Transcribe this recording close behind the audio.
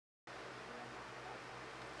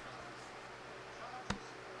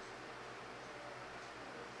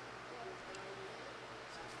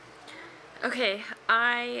Okay,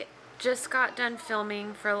 I just got done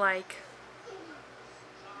filming for like,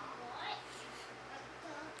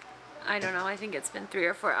 I don't know, I think it's been 3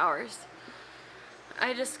 or 4 hours.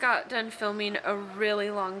 I just got done filming a really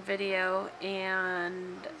long video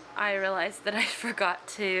and I realized that I forgot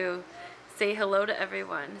to say hello to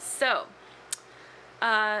everyone. So,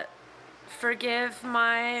 forgive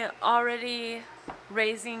my already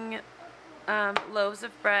raising loaves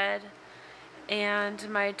of bread and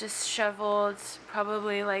my disheveled,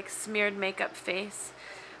 probably like smeared makeup face.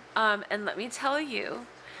 And let me tell you,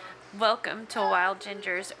 welcome to Wild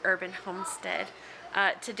Ginger's Urban Homestead.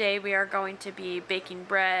 Today we are going to be baking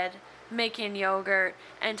bread, making yogurt,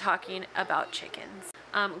 and talking about chickens.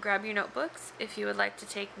 Grab your notebooks if you would like to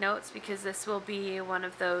take notes, because this will be one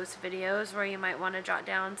of those videos where you might want to jot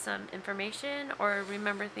down some information or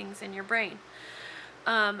remember things in your brain.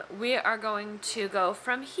 We are going to go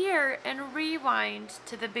from here and rewind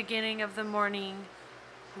to the beginning of the morning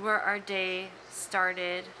where our day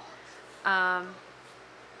started. Yeah,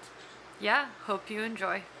 hope you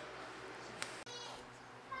enjoy.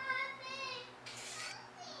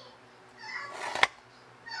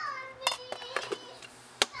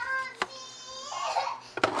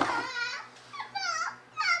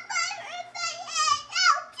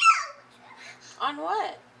 On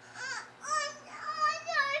what?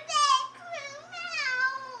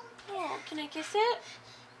 Oh, can I kiss it?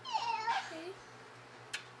 Okay.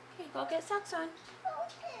 Okay, go get socks on.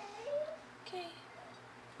 Okay.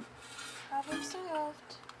 Problem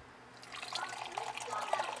solved.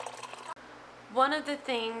 One of the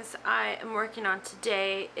things I am working on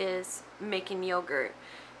today is making yogurt.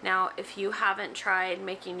 Now, if you haven't tried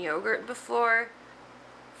making yogurt before,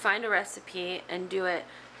 find a recipe and do it.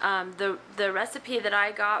 The recipe that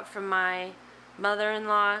I got from my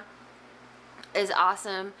mother-in-law is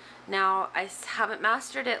awesome. Now, I haven't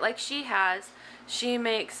mastered it like she has. She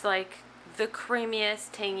makes like the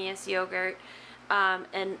creamiest, tangiest yogurt,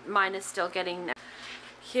 and mine is still getting there.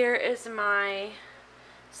 Here is my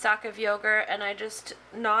sack of yogurt, and I just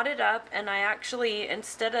knot it up, and I actually,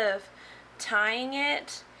 instead of tying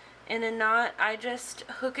it in a knot, I just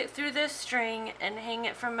hook it through this string and hang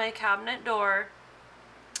it from my cabinet door,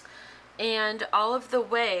 and all of the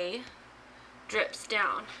whey drips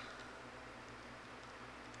down.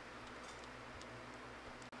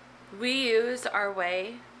 We use our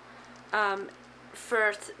whey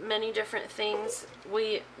for many different things.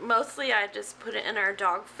 Mostly I just put it in our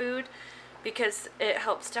dog food because it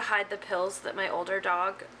helps to hide the pills that my older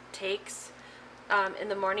dog takes in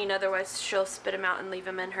the morning. Otherwise she'll spit them out and leave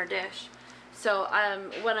them in her dish. So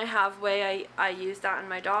when I have whey, I use that in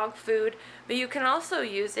my dog food. But you can also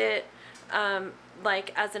use it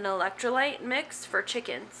like as an electrolyte mix for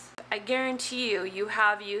chickens. I guarantee you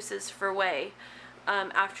have uses for whey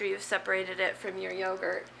after you've separated it from your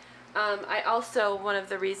yogurt. I also, one of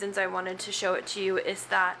the reasons I wanted to show it to you is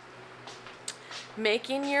that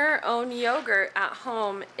making your own yogurt at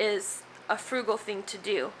home is a frugal thing to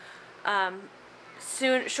do.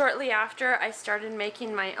 Shortly after I started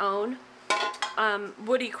making my own,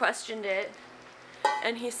 Woody questioned it,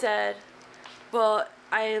 and he said, well,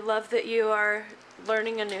 I love that you are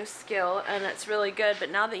learning a new skill and it's really good,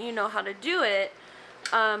 but now that you know how to do it,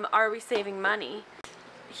 are we saving money?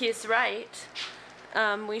 He's right.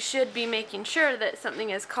 We should be making sure that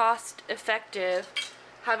something is cost effective.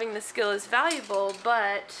 Having the skill is valuable,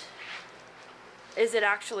 but is it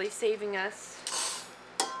actually saving us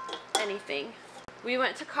anything? We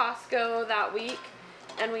went to Costco that week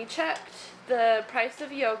and we checked the price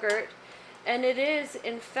of yogurt, and it is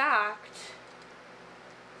in fact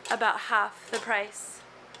about half the price.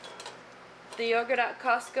 The yogurt at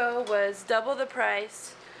Costco was double the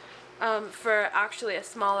price for actually a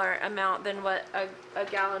smaller amount than what a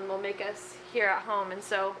gallon will make us here at home. And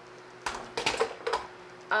so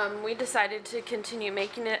we decided to continue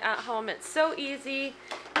making it at home. It's so easy,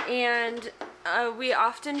 and we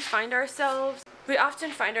often find ourselves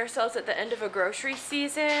at the end of a grocery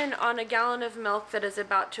season on a gallon of milk that is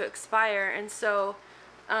about to expire. And so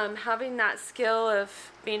having that skill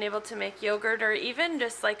of being able to make yogurt, or even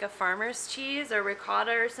just like a farmer's cheese or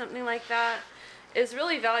ricotta or something like that, is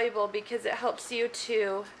really valuable because it helps you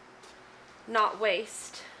to not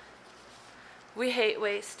waste. We hate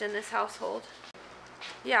waste in this household.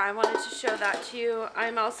 Yeah, I wanted to show that to you.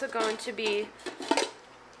 I'm also going to be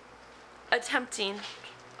attempting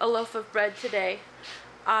a loaf of bread today.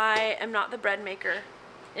 I am not the bread maker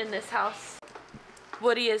in this house.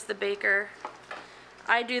 Woody is the baker.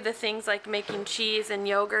 I do the things like making cheese and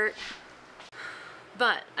yogurt.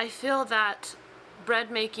 But I feel that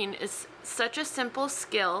bread making is such a simple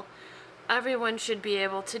skill. Everyone should be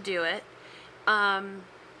able to do it.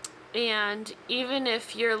 And even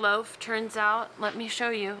if your loaf turns out, let me show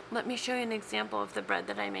you an example of the bread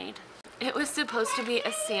that I made. It was supposed to be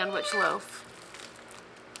a sandwich loaf.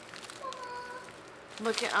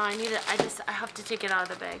 Look at, I have to take it out of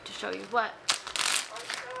the bag to show you. What?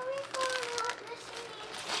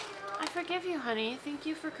 I forgive you, honey. Thank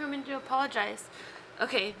you for coming to apologize.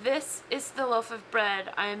 Okay, this is the loaf of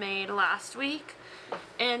bread I made last week,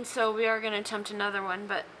 and so we are going to attempt another one,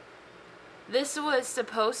 but this was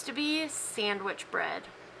supposed to be sandwich bread.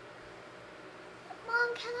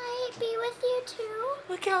 Mom, can I be with you too?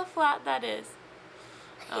 Look how flat that is.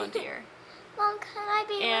 Oh dear. Mom, can I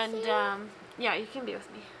be with you? And yeah, you can be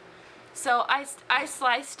with me. So I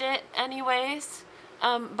sliced it anyways.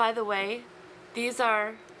 By the way, these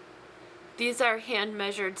are hand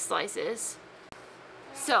measured slices.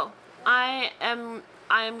 So I am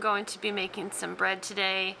going to be making some bread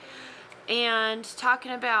today and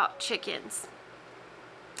talking about chickens.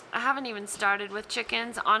 I haven't even started with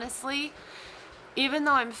chickens, honestly. Even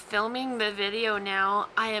though I'm filming the video now,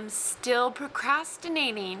 I am still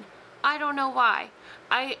procrastinating. I don't know why.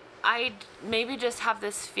 I maybe just have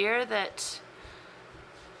this fear that,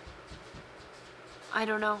 I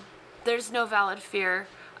don't know. There's no valid fear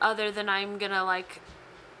other than I'm gonna like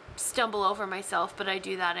stumble over myself, but I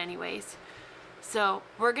do that anyways. So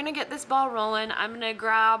we're gonna get this ball rolling. I'm gonna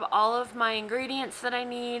grab all of my ingredients that I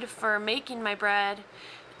need for making my bread,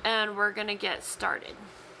 and we're gonna get started.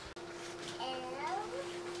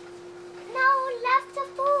 No, left to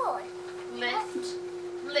fold.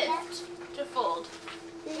 Lift to fold.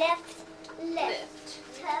 Lift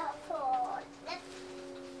to fold.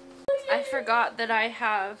 I forgot that I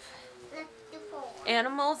have Lift to fold.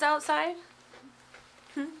 animals outside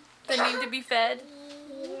that need to be fed.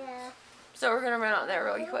 Yeah. So we're gonna run out there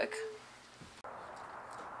really quick.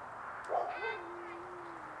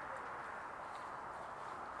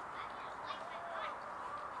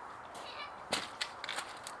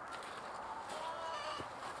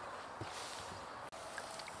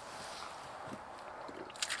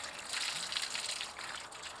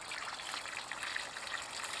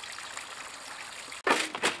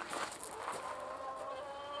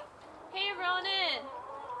 Hey Ronan!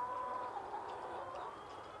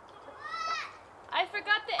 I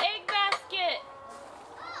forgot the egg basket.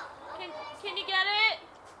 Can you get it?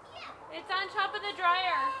 It's on top of the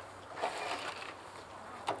dryer.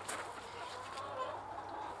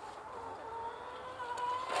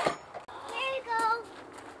 Here you go.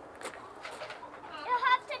 You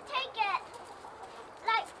have to take it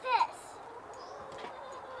like this.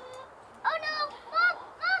 Oh no, Mom!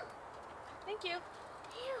 Thank you.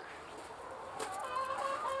 Phew.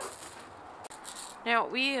 Now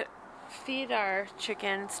we feed our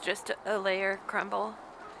chickens just a layer crumble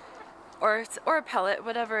or a pellet,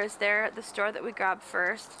 whatever is there at the store that we grab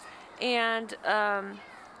first, and a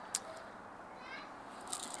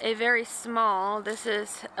very small, this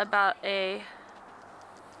is about a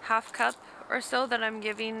half cup or so that I'm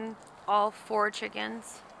giving all 4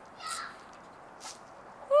 chickens.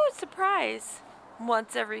 Ooh, surprise!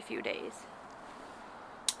 Once every few days.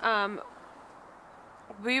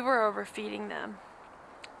 We were overfeeding them.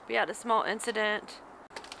 We had a small incident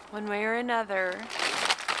one way or another.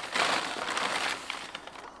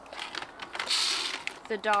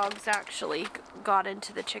 The dogs actually got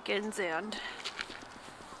into the chickens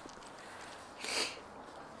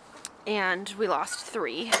and we lost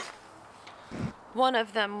 3. One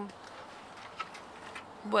of them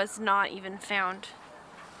was not even found.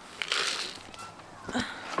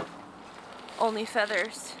 Only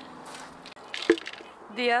feathers.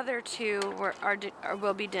 The other 2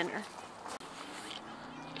 will be dinner.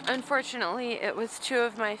 Unfortunately, it was 2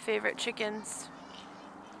 of my favorite chickens.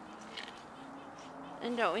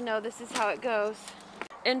 And don't we know this is how it goes?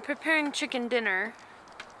 In preparing chicken dinner,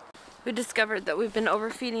 we discovered that we've been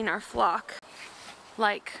overfeeding our flock.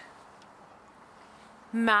 Like,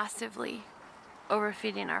 massively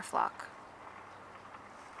overfeeding our flock.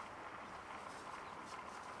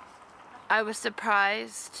 I was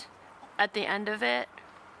surprised at the end of it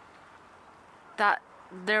that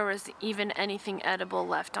there was even anything edible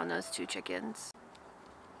left on those 2 chickens.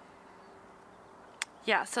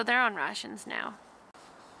 Yeah, so they're on rations now.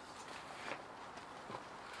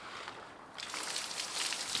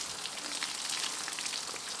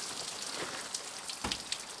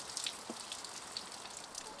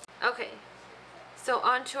 Okay, so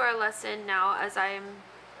on to our lesson now as I am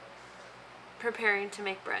preparing to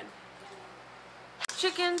make bread.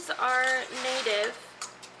 Chickens are native,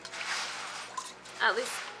 at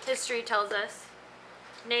least history tells us,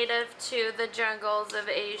 native to the jungles of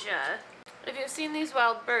Asia. if you've seen these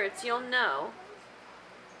wild birds, you'll know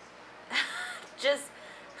just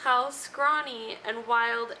how scrawny and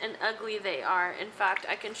wild and ugly they are. In fact,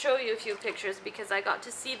 I can show you a few pictures because I got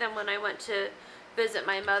to see them when I went to visit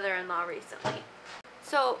my mother-in-law recently.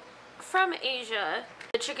 So, from Asia,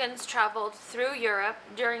 the chickens traveled through Europe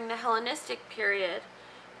during the Hellenistic period,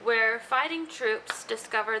 where fighting troops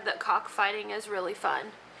discovered that cockfighting is really fun.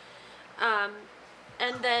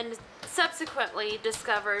 And then subsequently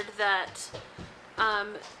discovered that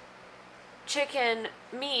chicken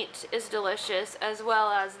meat is delicious as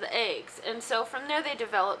well as the eggs. And so from there they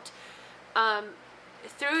developed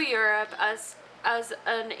through Europe as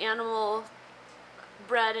an animal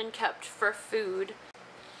bred and kept for food.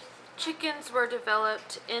 Chickens were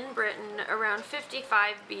developed in Britain around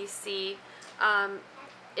 55 BC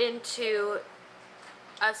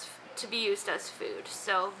to be used as food.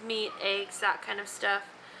 So meat, eggs, that kind of stuff.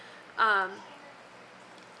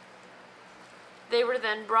 They were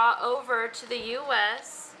then brought over to the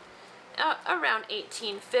U.S. Around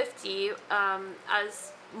 1850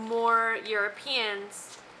 as more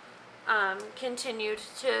Europeans continued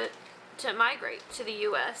to migrate to the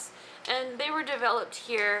U.S. And they were developed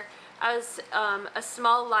here as a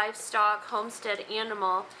small livestock homestead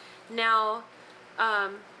animal. Now,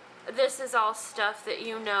 this is all stuff that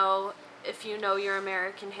you know if you know your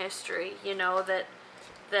American history. You know that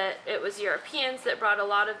it was Europeans that brought a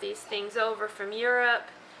lot of these things over from Europe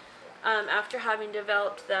after having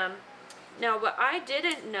developed them. Now, what I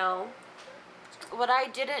didn't know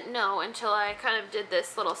until I kind of did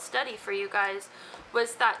this little study for you guys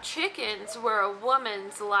was that chickens were a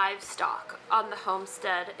woman's livestock on the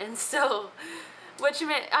homestead. And so,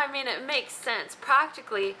 it makes sense.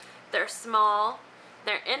 Practically, they're small,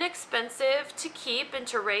 they're inexpensive to keep and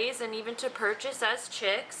to raise and even to purchase as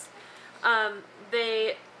chicks.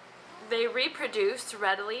 They reproduce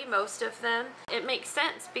readily, most of them. It makes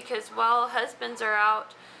sense because while husbands are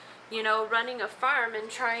out, running a farm and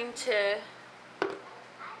trying to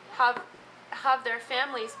have their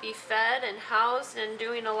families be fed and housed and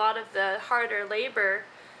doing a lot of the harder labor,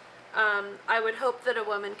 I would hope that a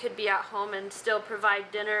woman could be at home and still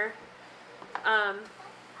provide dinner.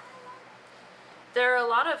 There are a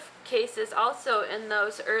lot of cases also in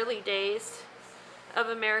those early days of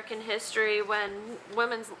American history when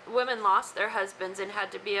women lost their husbands and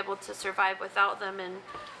had to be able to survive without them,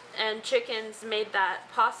 and chickens made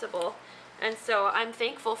that possible. And so I'm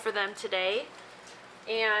thankful for them today,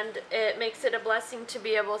 and it makes it a blessing to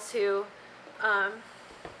be able to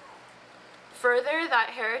further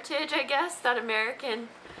that heritage, I guess, that American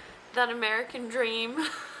dream.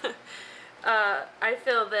 I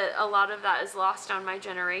feel that a lot of that is lost on my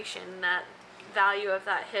generation, that value of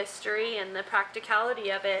that history and the practicality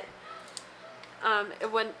of it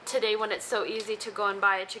today when it's so easy to go and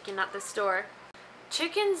buy a chicken at the store.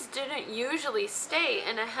 Chickens didn't usually stay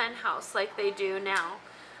in a hen house like they do now.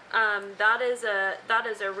 That is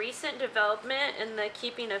a recent development in the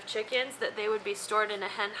keeping of chickens, that they would be stored in a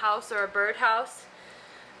hen house or a bird house.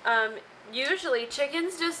 Usually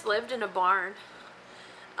chickens just lived in a barn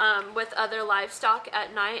with other livestock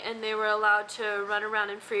at night, and they were allowed to run around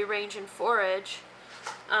in free range and forage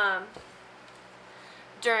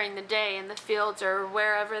during the day in the fields or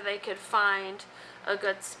wherever they could find a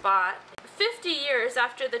good spot. 50 years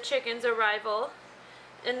after the chickens' arrival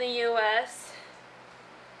in the U.S.,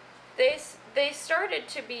 they started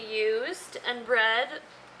to be used and bred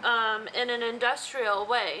in an industrial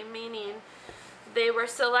way, meaning they were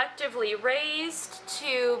selectively raised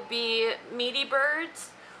to be meaty birds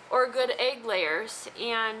or good egg layers.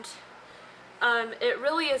 And it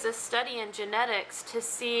really is a study in genetics to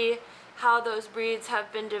see how those breeds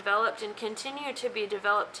have been developed and continue to be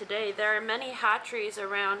developed today. There are many hatcheries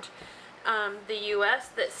around the U.S.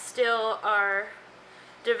 that still are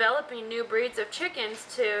developing new breeds of chickens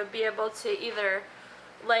to be able to either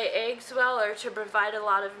lay eggs well or to provide a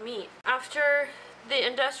lot of meat. After the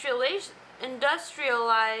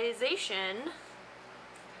industrialization,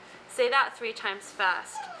 say that 3 times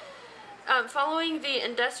fast. Following the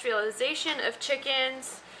industrialization of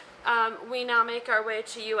chickens, we now make our way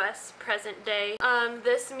to U.S. present day.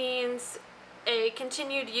 This means a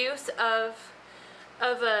continued use of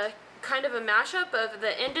a kind of a mashup of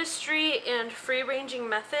the industry and free-ranging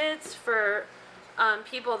methods for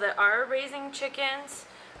people that are raising chickens.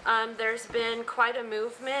 There's been quite a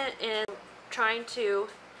movement in trying to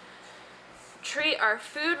treat our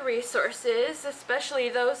food resources, especially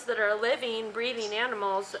those that are living, breathing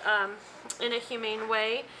animals, in a humane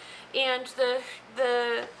way, and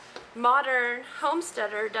the modern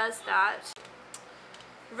homesteader does that.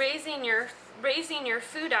 Raising your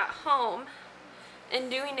food at home and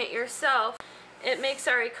doing it yourself, it makes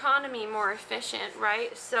our economy more efficient,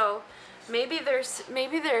 right? So maybe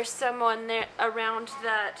there's someone there around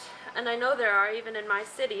that, and I know there are even in my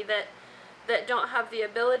city, that don't have the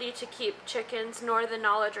ability to keep chickens nor the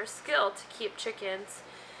knowledge or skill to keep chickens.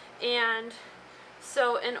 And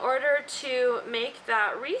so in order to make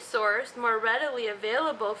that resource more readily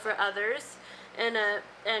available for others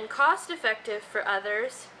and cost effective for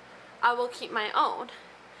others, I will keep my own.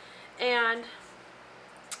 And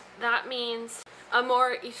that means a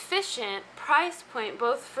more efficient price point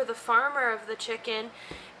both for the farmer of the chicken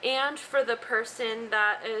and for the person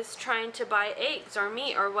that is trying to buy eggs or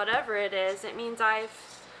meat or whatever it is. It means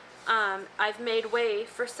I've made way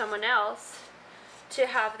for someone else to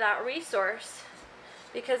have that resource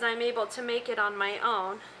because I'm able to make it on my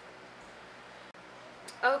own.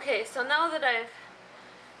 Okay, so now that I've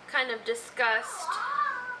kind of discussed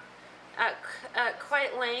at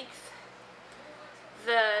quite length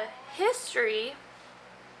the history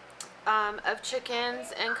of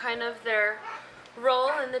chickens and kind of their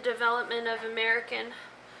role in the development of American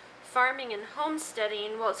farming and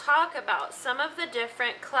homesteading, we'll talk about some of the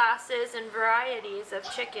different classes and varieties of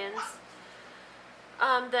chickens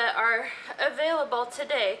that are available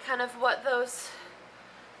today, kind of what those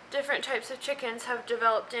different types of chickens have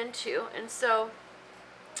developed into. And so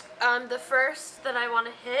the first that I want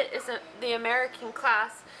to hit is the American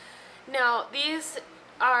class. Now these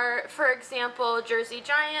are, for example, Jersey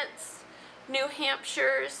Giants, New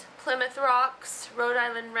Hampshires, Plymouth Rocks, Rhode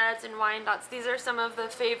Island Reds, and Wyandottes. These are some of the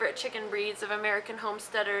favorite chicken breeds of American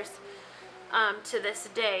homesteaders to this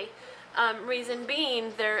day. Reason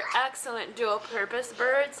being, they're excellent dual-purpose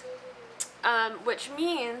birds, which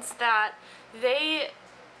means that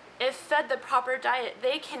if fed the proper diet,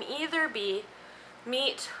 they can either be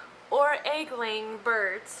meat or egg-laying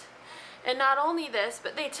birds. And not only this,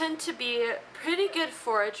 but they tend to be pretty good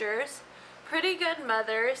foragers, pretty good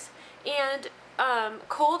mothers, and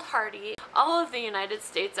cold hardy. All of the United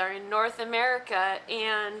States are in North America,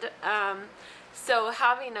 and so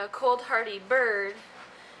having a cold hardy bird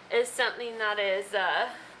is something that is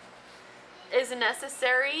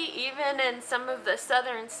necessary. Even in some of the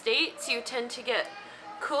southern states, you tend to get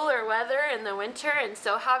cooler weather in the winter, and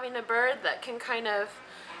so having a bird that can kind of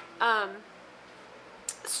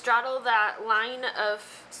straddle that line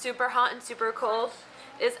of super hot and super cold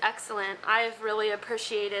is excellent. I've really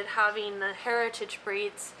appreciated having the heritage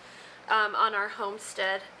breeds on our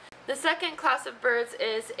homestead. The second class of birds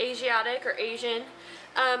is Asiatic or Asian.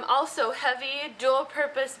 Also heavy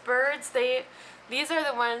dual-purpose birds. These are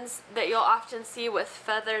the ones that you'll often see with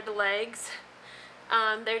feathered legs.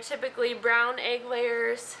 They're typically brown egg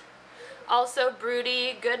layers, also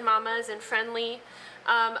broody, good mamas, and friendly,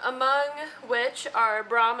 among which are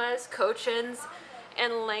Brahmas, Cochins,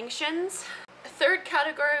 and Langshan's. Third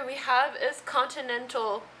category we have is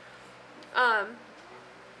continental,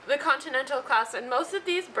 the continental class, and most of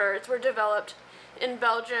these birds were developed in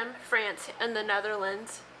Belgium, France, and the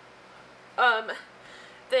Netherlands.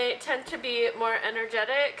 They tend to be more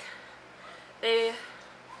energetic. They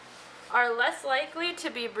are less likely to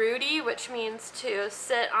be broody, which means to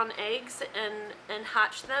sit on eggs and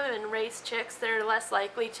hatch them and raise chicks. They're less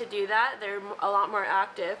likely to do that. They're a lot more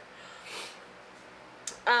active.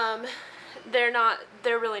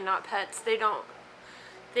 They're really not pets. They don't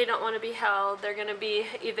want to be held. They're going to be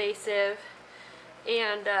evasive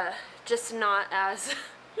and just not as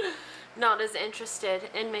interested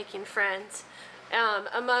in making friends.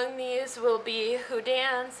 Among these will be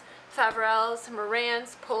Houdans, Faverolles,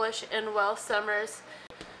 Morans, Polish, and Welsh Summers.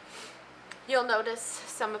 You'll notice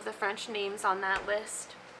some of the French names on that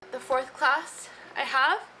list. The fourth class I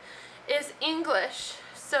have is English.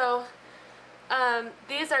 So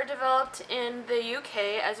these are developed in the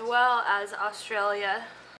UK as well as Australia.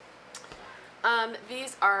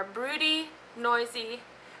 These are broody, noisy,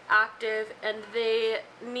 active, and they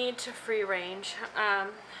need to free range.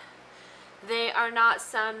 They are not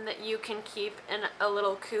some that you can keep in a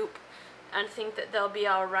little coop and think that they'll be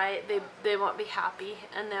alright. They won't be happy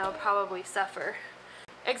and they'll probably suffer.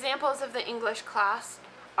 Examples of the English class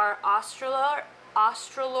are Australorp,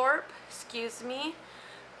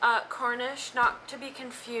 Cornish, not to be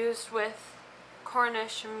confused with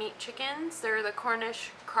Cornish meat chickens. They're the Cornish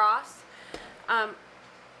cross.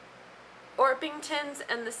 Orpingtons,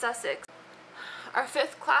 and the Sussex. Our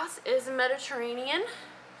fifth class is Mediterranean,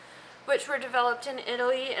 which were developed in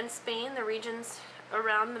Italy and Spain, the regions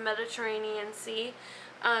around the Mediterranean Sea.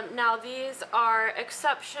 Now these are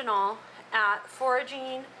exceptional at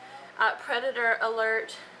foraging, predator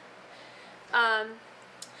alert,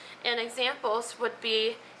 and examples would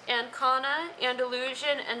be Ancona,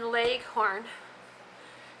 Andalusian, and Leghorn.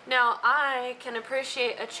 Now, I can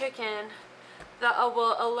appreciate a chicken that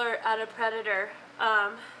will alert at a predator.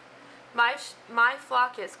 My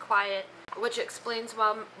flock is quiet, which explains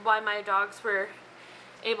why my dogs were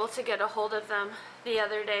able to get a hold of them the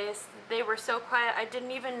other days. They were so quiet, I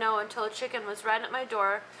didn't even know until a chicken was right at my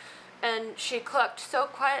door, and she clucked so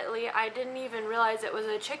quietly I didn't even realize it was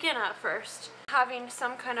a chicken at first. Having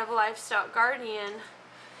some kind of livestock guardian,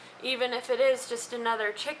 even if it is just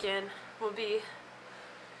another chicken, will be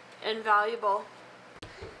invaluable.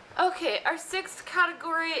 Okay, our sixth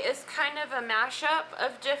category is kind of a mashup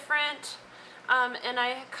of different, and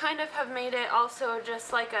I kind of have made it also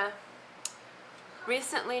just like a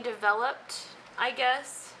recently developed, I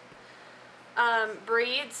guess,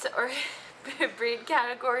 breeds or breed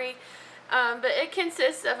category, but it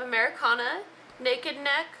consists of Americana, Naked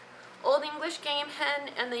Neck, Old English Game Hen,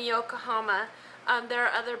 and the Yokohama. There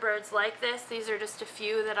are other birds like this. These are just a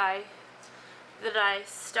few that I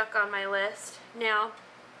stuck on my list. Now,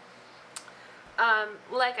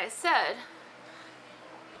 like I said,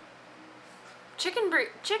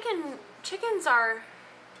 chickens are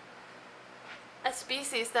a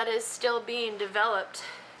species that is still being developed,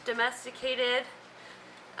 domesticated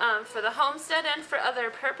for the homestead and for other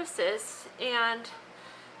purposes, and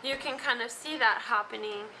you can kind of see that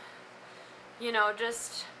happening, you know,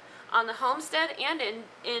 just on the homestead and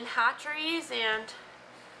in hatcheries. And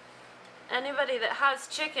anybody that has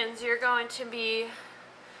chickens, you're going to be,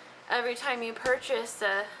 every time you purchase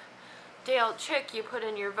a day-old chick, you put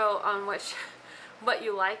in your vote on what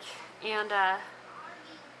you like, and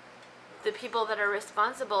the people that are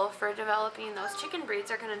responsible for developing those chicken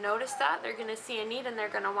breeds are going to notice that, they're going to see a need, and they're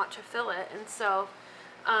going to want to fill it. And so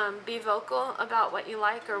be vocal about what you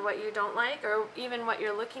like or what you don't like, or even what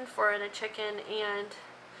you're looking for in a chicken, and,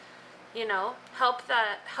 you know, help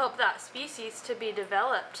that species to be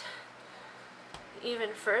developed even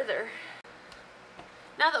further.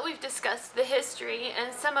 Now that we've discussed the history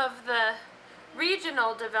and some of the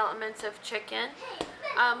regional developments of chicken,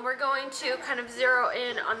 we're going to kind of zero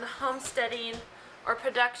in on the homesteading or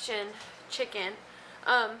production chicken.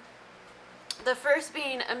 The first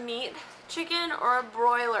being a meat chicken, or a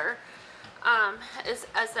broiler,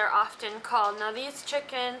 as they're often called. Now, these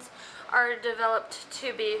chickens are developed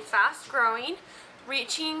to be fast growing,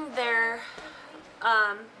 reaching their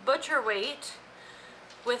butcher weight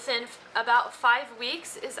within about 5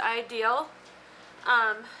 weeks is ideal.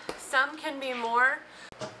 Some can be more.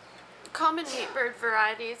 Common meat bird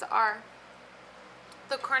varieties are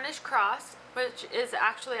the Cornish cross, which is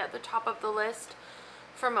actually at the top of the list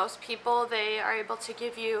for most people. They are able to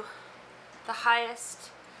give you the highest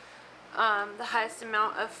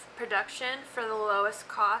amount of production for the lowest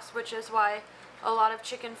cost, which is why a lot of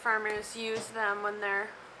chicken farmers use them when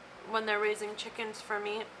they're raising chickens for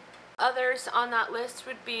meat. Others on that list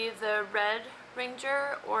would be the Red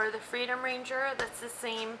Ranger or the Freedom Ranger. That's the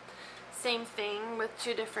same thing with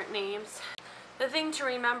two different names. The thing to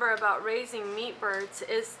remember about raising meat birds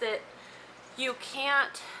is that you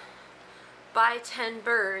can't buy 10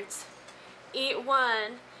 birds, eat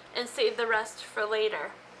one, and save the rest for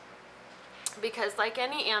later. Because like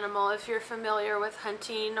any animal, if you're familiar with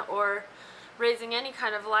hunting or raising any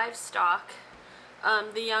kind of livestock,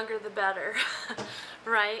 the younger the better,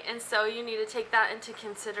 right? And so you need to take that into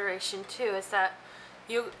consideration too, is that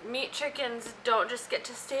meat chickens don't just get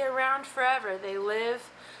to stay around forever. They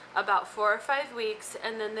live about 4 or 5 weeks,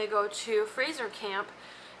 and then they go to freezer camp,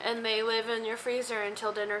 and they live in your freezer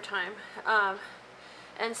until dinner time.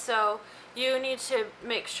 And so you need to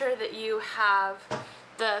make sure that you have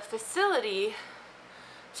the facility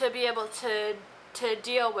to be able to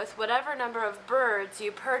deal with whatever number of birds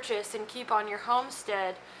you purchase and keep on your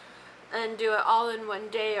homestead, and do it all in one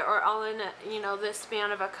day, or all in the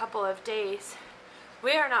span of a couple of days.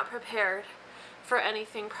 We are not prepared for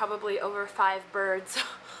anything probably over 5 birds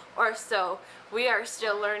or so. We are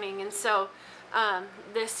still learning, and so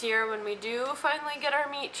this year when we do finally get our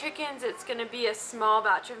meat chickens, it's going to be a small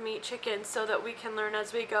batch of meat chickens so that we can learn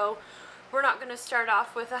as we go. We're not going to start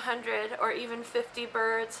off with 100 or even 50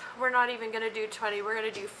 birds. We're not even going to do 20. We're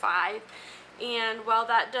going to do 5. And while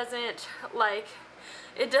that doesn't,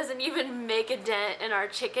 it doesn't even make a dent in our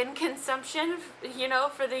chicken consumption,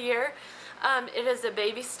 for the year, it is a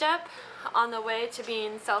baby step on the way to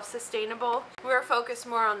being self-sustainable. We're focused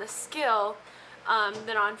more on the skill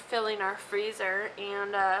than on filling our freezer,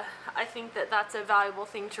 and I think that that's a valuable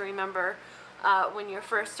thing to remember when you're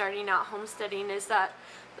first starting out homesteading, is that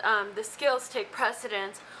the skills take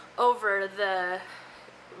precedence over the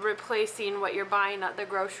replacing what you're buying at the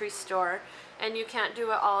grocery store, and you can't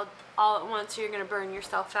do it all at once, or you're going to burn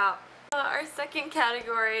yourself out. Our second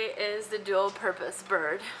category is the dual-purpose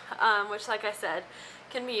bird, which, like I said,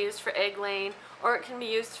 can be used for egg laying or it can be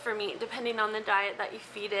used for meat depending on the diet that you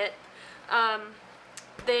feed it.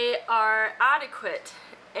 They are adequate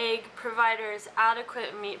egg providers,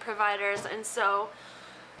 adequate meat providers, and so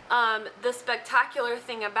the spectacular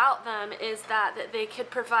thing about them is that they could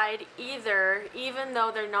provide either, even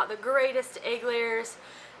though they're not the greatest egg layers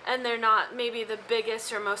and they're not maybe the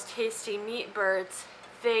biggest or most tasty meat birds,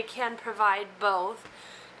 they can provide both,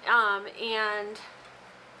 and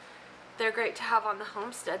they're great to have on the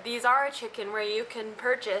homestead. These are a chicken where you can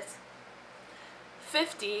purchase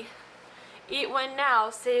 50, eat one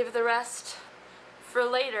now, save the rest for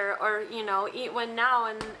later, or you know, eat one now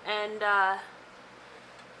and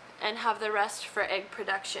have the rest for egg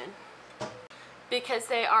production. Because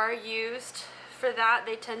they are used for that,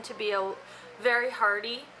 they tend to be very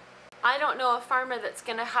hardy. I don't know a farmer that's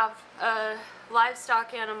going to have a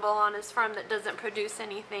livestock animal on his farm that doesn't produce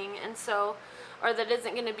anything, and so, or that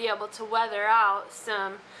isn't going to be able to weather out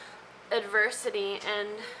some adversity,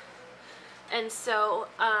 and so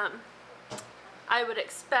I would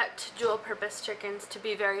expect dual-purpose chickens to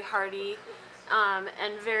be very hardy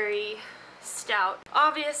and very stout.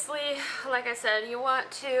 Obviously, like I said, you want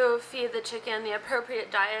to feed the chicken the appropriate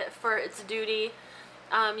diet for its duty.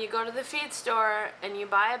 You go to the feed store and you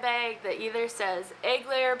buy a bag that either says egg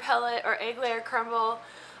layer pellet or egg layer crumble,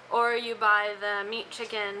 or you buy the meat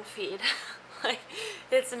chicken feed. Like,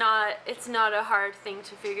 it's not a hard thing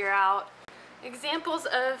to figure out. Examples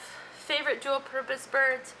of favorite dual-purpose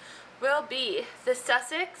birds will be the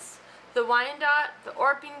Sussex, the Wyandotte, the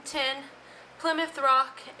Orpington, Plymouth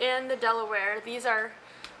Rock, and the Delaware. These are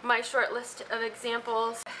my short list of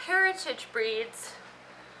examples. Heritage breeds,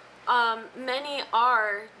 many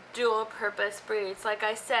are dual-purpose breeds. Like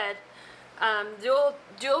I said,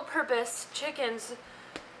 dual-purpose chickens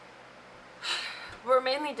were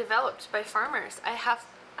mainly developed by farmers. I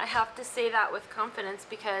have to say that with confidence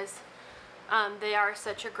because they are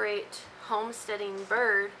such a great homesteading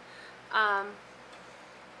bird.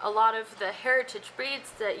 A lot of the heritage breeds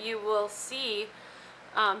that you will see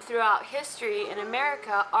throughout history in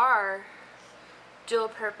America are dual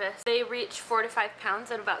purpose. They reach 4 to 5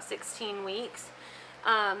 pounds at about 16 weeks.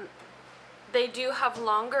 They do have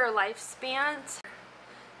longer lifespans.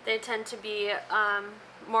 They tend to be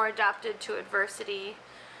more adapted to adversity.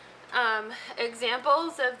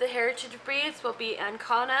 Examples of the heritage breeds will be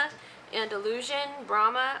Ancona, Andalusian,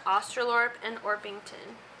 Brahma, Australorp, and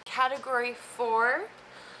Orpington. Category 4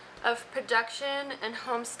 of production and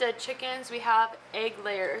homestead chickens, we have egg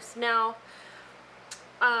layers. Now,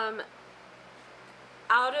 out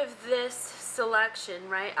of this selection,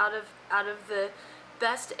 right, out of the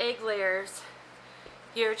best egg layers,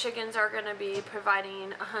 your chickens are going to be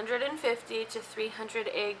providing 150 to 300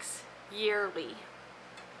 eggs yearly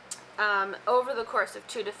over the course of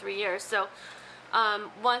 2 to 3 years. So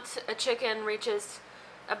once a chicken reaches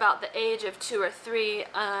about the age of 2 or 3,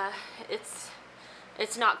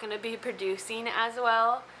 it's not going to be producing as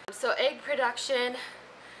well. So egg production,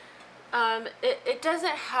 it doesn't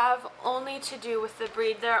have only to do with the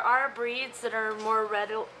breed. There are breeds that are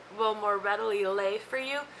will more readily lay for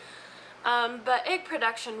you. But egg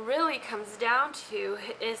production really comes down to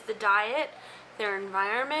is the diet, their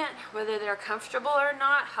environment, whether they're comfortable or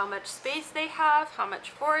not, how much space they have, how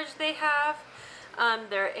much forage they have,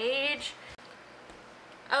 their age.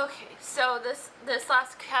 Okay, so this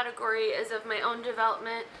last category is of my own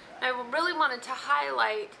development. I really wanted to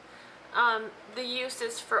highlight the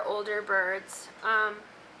uses for older birds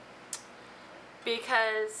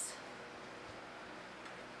because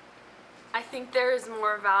I think there is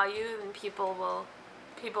more value than people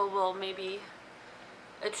will maybe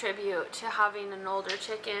attribute to having an older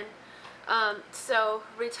chicken. So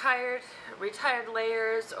retired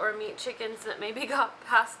layers or meat chickens that maybe got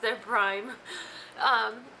past their prime,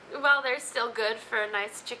 while they're still good for a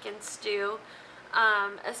nice chicken stew,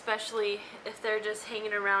 especially if they're just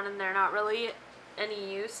hanging around and they're not really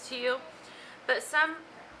any use to you. But some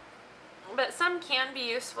can be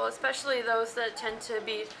useful, especially those that tend to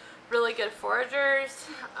be really good foragers,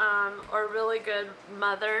 or really good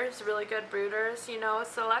mothers, really good brooders. You know,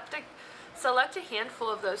 select a handful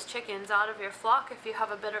of those chickens out of your flock if you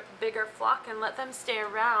have a bigger flock, and let them stay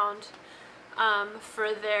around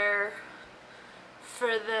for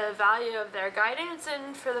the value of their guidance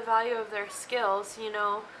and for the value of their skills. You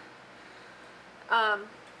know,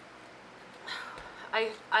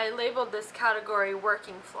 I labeled this category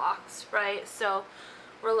working flocks, right? So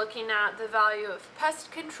we're looking at the value of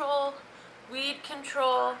pest control, weed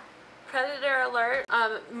control, predator alert,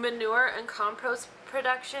 manure and compost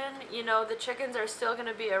production. You know, the chickens are still going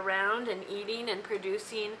to be around and eating and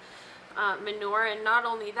producing manure, and not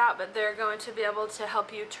only that, but they're going to be able to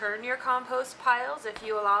help you turn your compost piles if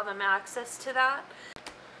you allow them access to that.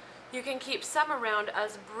 You can keep some around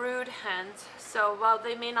as brood hens, so while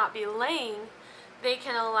they may not be laying, they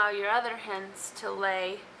can allow your other hens to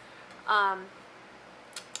lay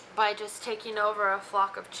by just taking over a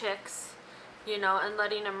flock of chicks, you know, and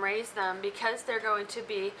letting them raise them, because they're going to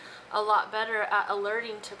be a lot better at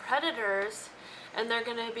alerting to predators, and they're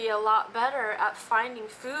going to be a lot better at finding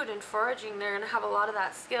food and foraging. They're going to have a lot of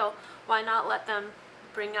that skill. Why not let them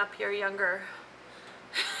bring up your younger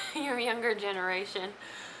your younger generation?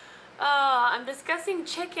 Oh, I'm discussing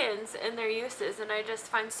chickens and their uses, and I just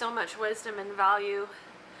find so much wisdom and value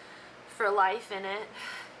for life in it,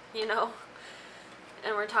 you know.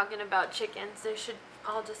 And we're talking about chickens. They should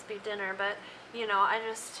all just be dinner, but you know, I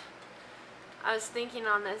was thinking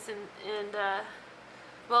on this, and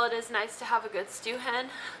well, it is nice to have a good stew hen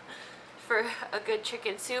for a good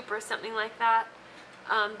chicken soup or something like that.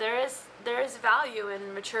 There is value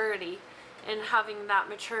in maturity, in having that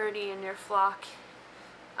maturity in your flock.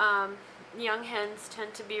 Young hens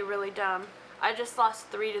tend to be really dumb. I just lost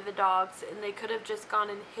 3 to the dogs, and they could have just gone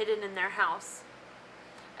and hidden in their house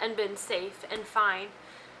and been safe and fine.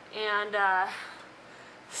 And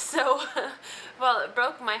so, well, it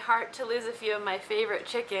broke my heart to lose a few of my favorite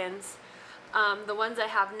chickens. The ones I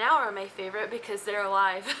have now are my favorite because they're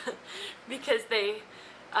alive, because they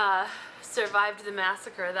survived the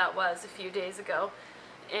massacre that was a few days ago.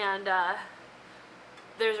 And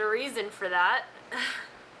there's a reason for that,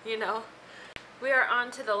 you know. We are on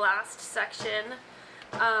to the last section.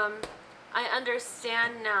 I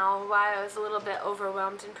understand now why I was a little bit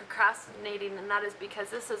overwhelmed and procrastinating, and that is because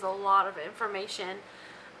this is a lot of information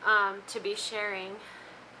to be sharing.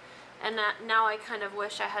 And now I kind of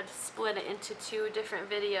wish I had split it into 2 different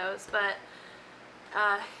videos, but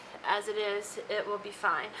as it is, it will be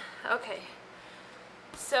fine. Okay,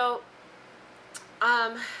 so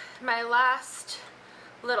my last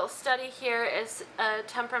little study here is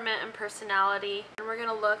temperament and personality, and we're going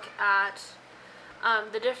to look at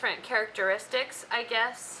the different characteristics, I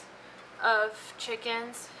guess, of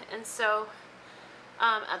chickens. And so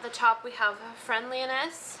at the top we have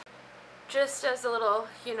friendliness, just as a little,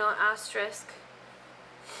 you know, asterisk.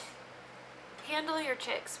 Handle your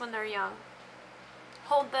chicks when they're young.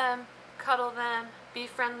 Hold them, cuddle them, be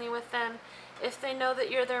friendly with them. If they know that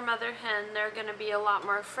you're their mother hen, they're going to be a lot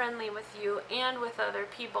more friendly with you and with other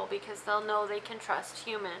people, because they'll know they can trust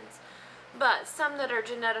humans. But some that are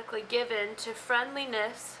genetically given to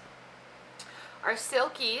friendliness are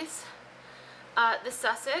Silkies, the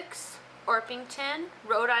Sussex, Orpington,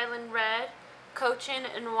 Rhode Island Red, Cochin,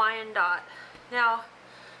 and Wyandotte. Now,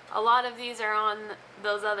 a lot of these are on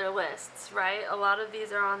those other lists, right? A lot of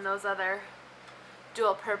these are on those other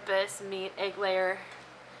dual purpose, meat, egg layer,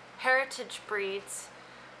 heritage breeds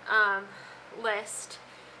list,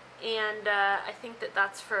 and I think that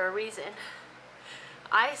that's for a reason.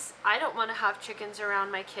 I don't want to have chickens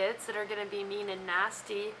around my kids that are going to be mean and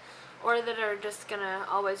nasty, or that are just going to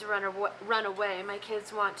always run away. My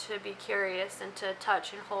kids want to be curious and to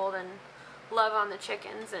touch and hold and love on the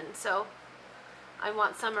chickens, and so I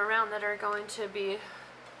want some around that are going to be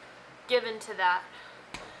given to that.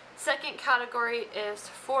 Second category is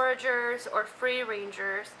foragers or free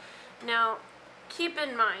rangers. Now, keep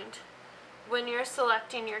in mind, when you're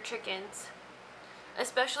selecting your chickens,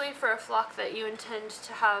 especially for a flock that you intend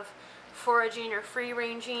to have foraging or free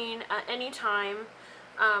ranging at any time,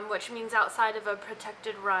 which means outside of a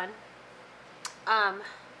protected run,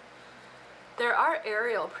 there are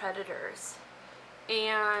aerial predators.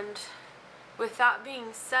 And with that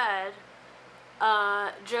being said,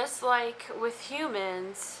 just like with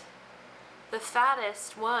humans, the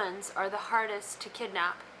fattest ones are the hardest to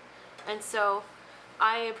kidnap. And so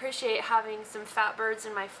I appreciate having some fat birds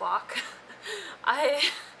in my flock. I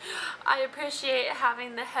appreciate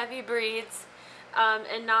having the heavy breeds,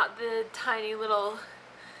 and not the tiny little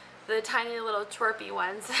twerpy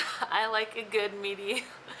ones. I like a good meaty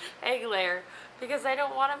egg layer, because I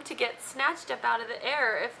don't want them to get snatched up out of the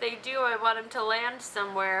air. If they do, I want them to land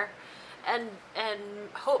somewhere and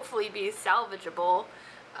hopefully be salvageable.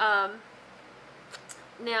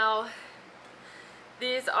 Now,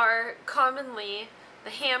 these are commonly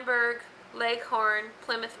the Hamburg, Leghorn,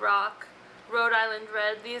 Plymouth Rock, Rhode Island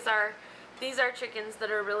Red. These are chickens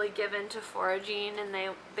that are really given to foraging, and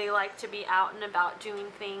they like to be out and about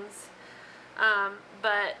doing things.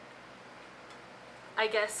 But I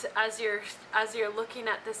guess as you're looking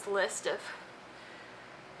at this list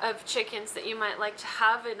of chickens that you might like to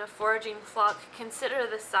have in a foraging flock, consider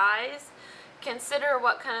the size, consider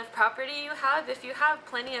what kind of property you have. If you have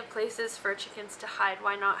plenty of places for chickens to hide,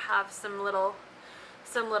 why not have some little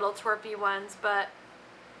twerpy ones? But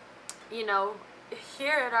you know,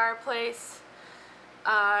 here at our place,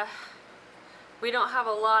 we don't have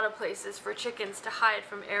a lot of places for chickens to hide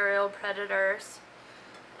from aerial predators,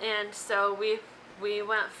 and so we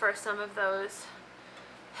went for some of those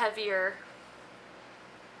heavier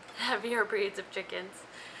breeds of chickens.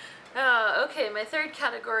 Okay, my third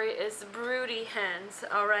category is broody hens.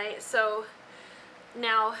 Alright, so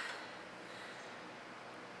now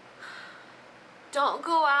don't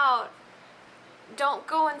go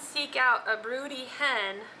and seek out a broody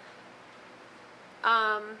hen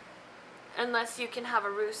unless you can have a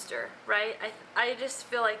rooster, right? I just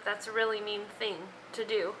feel like that's a really mean thing to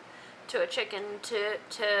do to a chicken,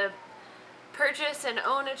 to purchase and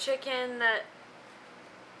own a chicken that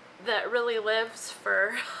really lives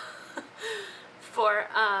for for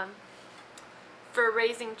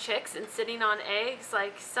raising chicks and sitting on eggs.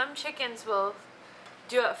 Like, some chickens will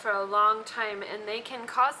do it for a long time, and they can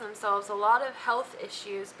cause themselves a lot of health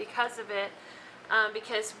issues because of it,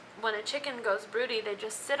 because when a chicken goes broody, they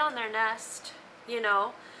just sit on their nest, you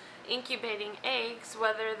know, incubating eggs.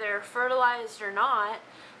 Whether they're fertilized or not,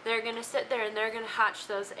 they're going to sit there and they're going to hatch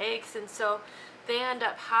those eggs, and so they end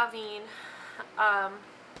up having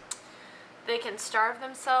they can starve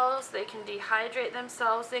themselves, they can dehydrate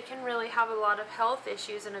themselves, they can really have a lot of health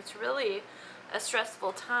issues, and it's really a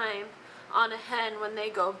stressful time on a hen when they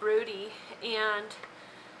go broody. And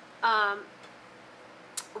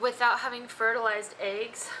without having fertilized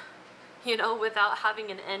eggs, you know, without having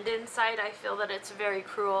an end in sight, I feel that it's very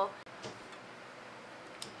cruel.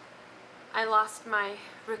 I lost my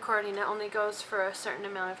recording. It only goes for a certain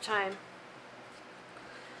amount of time.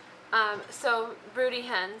 So broody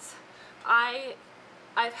hens. I've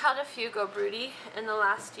had a few go broody in the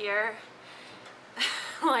last year,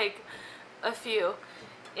 like a few,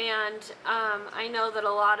 and I know that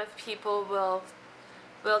a lot of people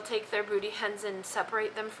will take their broody hens and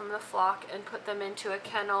separate them from the flock and put them into a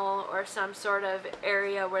kennel or some sort of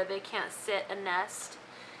area where they can't sit and nest.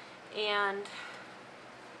 And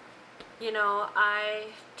you know,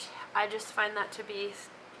 I just find that to be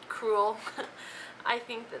cruel. I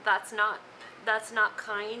think that that's not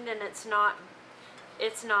kind, and it's not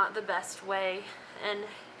the best way. And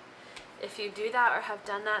if you do that or have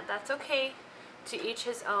done that, that's okay, to each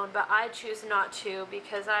his own. But I choose not to,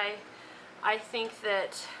 because I think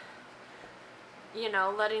that, you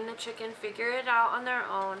know, letting the chicken figure it out on their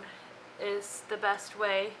own is the best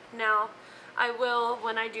way. Now, I will,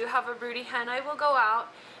 when I do have a broody hen, I will go out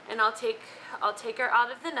and I'll take her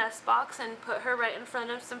out of the nest box and put her right in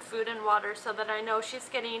front of some food and water, so that I know she's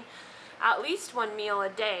getting at least one meal a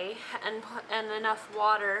day and enough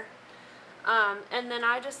water. And then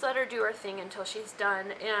I just let her do her thing until she's done.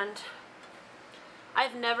 And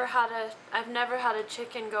I've never had a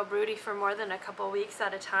chicken go broody for more than a couple weeks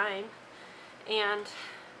at a time. And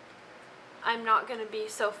I'm not going to be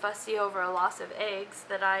so fussy over a loss of eggs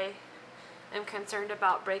that I am concerned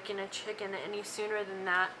about breaking a chicken any sooner than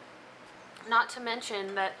that. Not to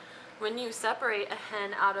mention that when you separate a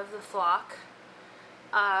hen out of the flock,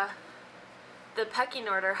 the pecking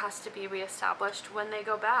order has to be reestablished when they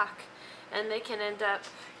go back, and they can end up,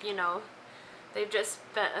 you know, they've just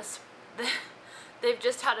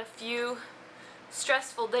had a few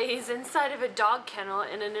stressful days inside of a dog kennel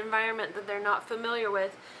in an environment that they're not familiar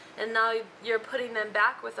with, and now you're putting them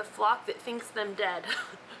back with a flock that thinks them dead.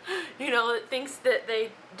 You know, it thinks that they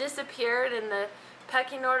disappeared and the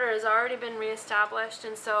pecking order has already been reestablished.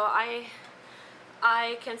 And so I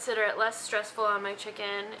consider it less stressful on my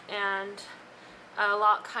chicken and a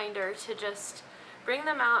lot kinder to just bring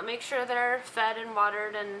them out, make sure they're fed and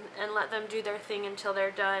watered, and let them do their thing until they're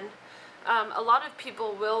done. A lot of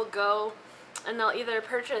people will go and they'll either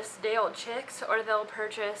purchase day-old chicks, or they'll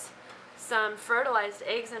purchase some fertilized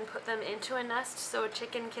eggs and put them into a nest so a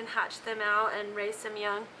chicken can hatch them out and raise some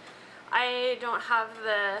young. I don't have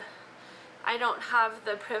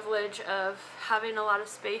the privilege of having a lot of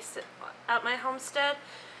space at my homestead,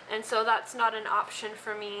 and so that's not an option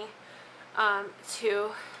for me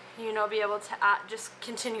to, you know, be able to just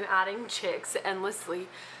continue adding chicks endlessly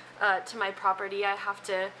to my property. I have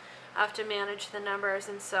to manage the numbers,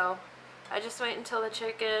 and so I just wait until the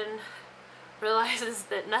chicken realizes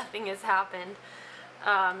that nothing has happened,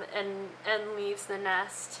 and leaves the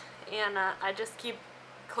nest, and I just keep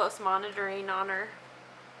close monitoring on her.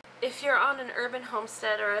 If you're on an urban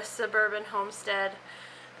homestead or a suburban homestead,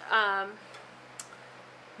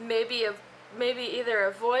 maybe either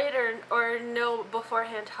avoid or know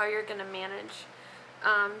beforehand how you're going to manage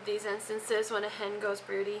these instances when a hen goes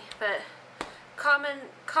broody. But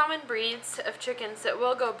common breeds of chickens that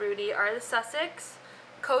will go broody are the Sussex,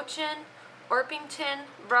 Cochin, Orpington,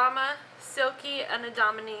 Brahma, Silky, and a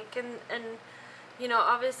Dominique. And you know,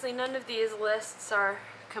 obviously none of these lists are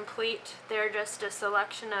complete. They're just a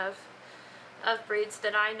selection of breeds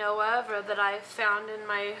that I know of or that I've found in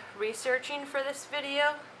my researching for this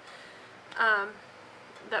video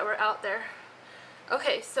that were out there.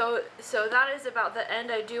 Okay, so that is about the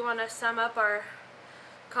end. I do want to sum up our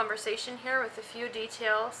conversation here with a few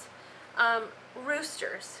details.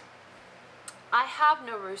 Roosters. I have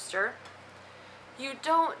no rooster. You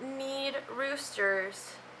don't need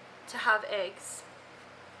roosters to have eggs.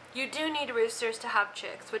 You do need roosters to have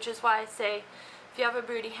chicks, which is why I say if you have a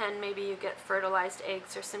broody hen, maybe you get fertilized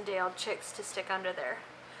eggs or some day-old chicks to stick under there.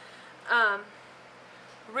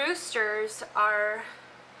 Roosters are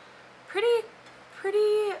pretty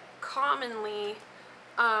commonly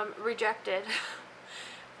rejected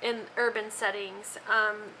in urban settings.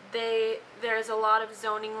 There's a lot of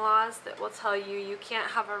zoning laws that will tell you you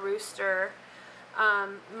can't have a rooster.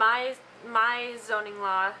 My zoning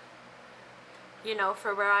law, you know,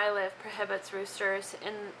 for where I live, prohibits roosters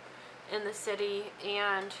in the city,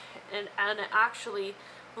 and it actually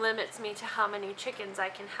limits me to how many chickens I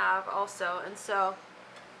can have also. And so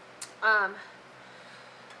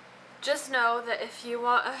just know that if you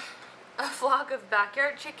want a flock of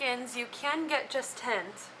backyard chickens, you can get just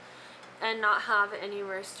hens and not have any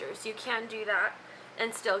roosters. You can do that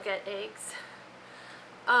and still get eggs.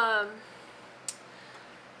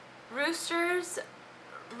 Roosters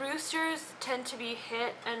tend to be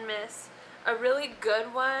hit and miss. A really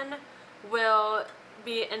good one will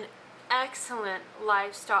be an excellent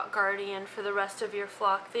livestock guardian for the rest of your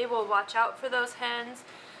flock. They will watch out for those hens.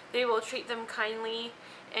 They will treat them kindly,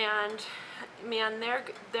 and man,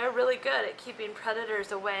 they're really good at keeping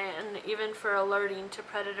predators away and even for alerting to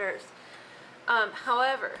predators.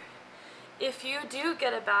 However, if you do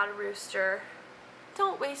get a bad rooster,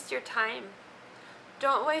 don't waste your time.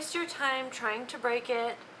 Don't waste your time trying to break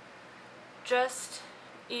it. Just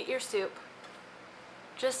eat your soup.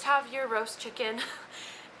 Just have your roast chicken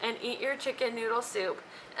and eat your chicken noodle soup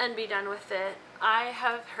and be done with it. I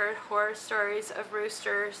have heard horror stories of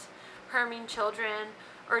roosters harming children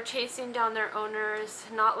or chasing down their owners,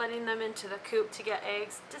 not letting them into the coop to get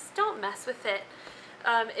eggs. Just don't mess with it.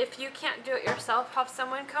 If you can't do it yourself, have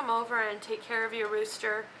someone come over and take care of your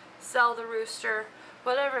rooster, sell the rooster,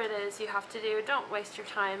 whatever it is you have to do. Don't waste your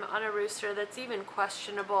time on a rooster that's even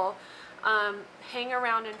questionable. Hang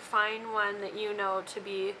around and find one that you know to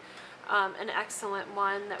be an excellent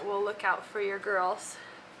one that will look out for your girls.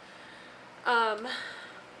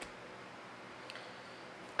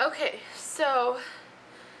 Okay, so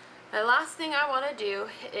my last thing I want to do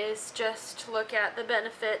is just look at the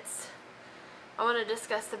benefits. I want to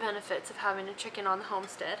discuss the benefits of having a chicken on the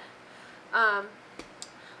homestead.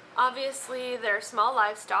 Obviously, they're small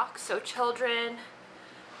livestock, so children,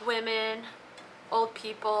 women, old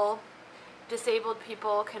people, disabled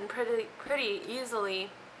people can pretty easily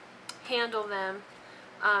handle them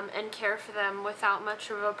and care for them without much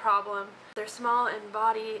of a problem. They're small in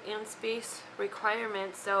body and space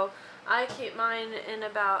requirements, so I keep mine in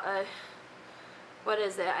about a, what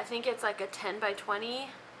is it? I think it's like a 10 by 20.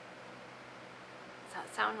 Does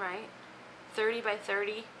that sound right? 30 by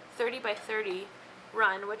 30 by 30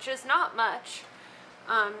 run, which is not much.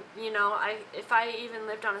 You know, if I even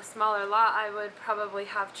lived on a smaller lot, I would probably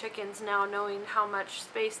have chickens now, knowing how much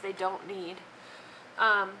space they don't need.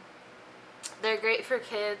 They're great for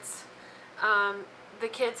kids. The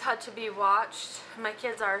kids had to be watched. My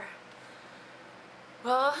kids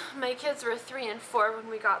were 3 and 4 when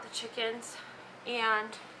we got the chickens,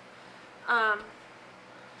 and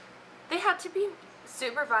they had to be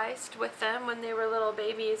supervised with them when they were little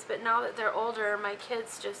babies, but now that they're older, my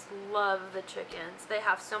kids just love the chickens. They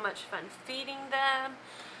have so much fun feeding them.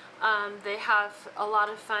 They have a lot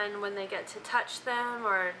of fun when they get to touch them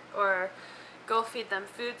or go feed them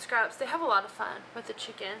food scraps. They have a lot of fun with the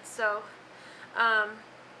chickens. So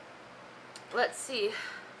let's see,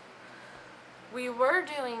 we were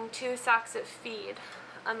doing 2 sacks of feed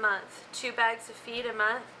a month, 2 bags of feed a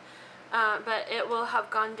month. But it will have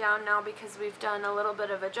gone down now because we've done a little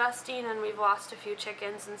bit of adjusting and we've lost a few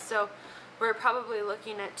chickens, and so we're probably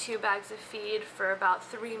looking at 2 bags of feed for about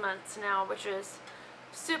 3 months now, which is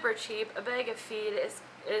super cheap. A bag of feed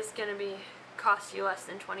is going to cost you less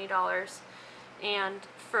than $20, and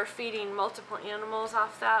for feeding multiple animals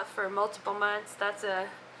off that for multiple months, that's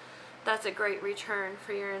a great return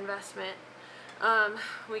for your investment.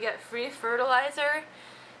 We get free fertilizer.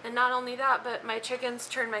 And not only that, but my chickens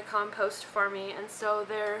turn my compost for me, and so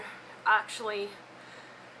they're actually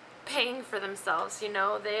paying for themselves, you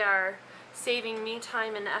know. They are saving me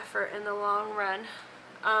time and effort in the long run.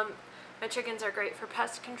 My chickens are great for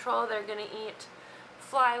pest control. They're going to eat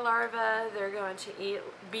fly larvae, they're going to eat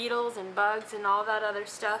beetles and bugs and all that other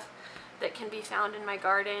stuff that can be found in my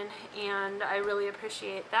garden, and I really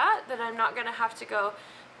appreciate that I'm not going to have to go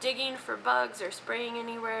digging for bugs or spraying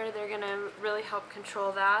anywhere. They're going to really help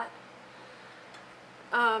control that.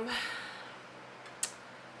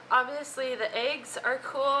 Obviously the eggs are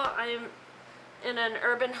cool. I'm in an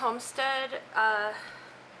urban homestead.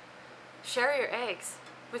 Share your eggs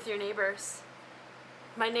with your neighbors.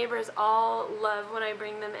 My neighbors all love when I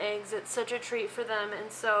bring them eggs. It's such a treat for them,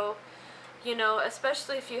 and so, you know,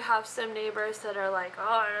 especially if you have some neighbors that are like,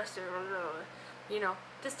 oh, you know,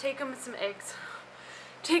 just take them some eggs.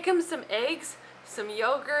 Take them some eggs, some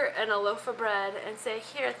yogurt, and a loaf of bread, and say,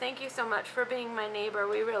 here, thank you so much for being my neighbor.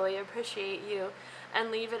 We really appreciate you,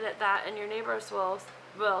 and leave it at that, and your neighbors will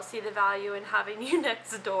see the value in having you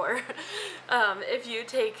next door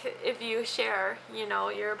if you share, you know,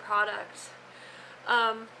 your product.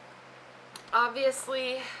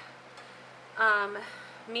 Obviously,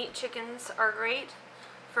 meat chickens are great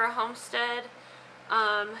for a homestead,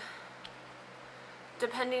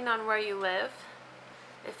 depending on where you live.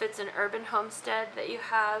 If it's an urban homestead that you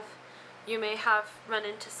may have run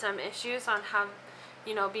into some issues on how,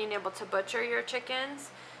 you know, being able to butcher your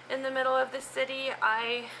chickens in the middle of the city.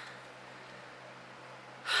 I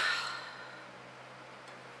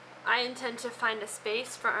intend to find a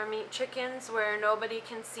space for our meat chickens where nobody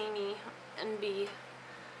can see me and be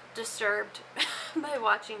disturbed by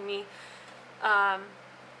watching me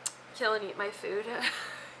kill and eat my food.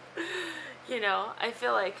 You know, I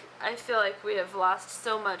feel like we have lost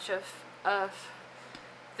so much of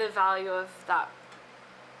the value of that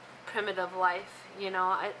primitive life. You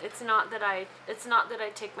know, it's not that I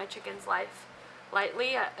take my chicken's life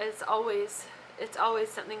lightly. It's always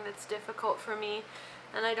something that's difficult for me,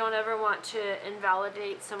 and I don't ever want to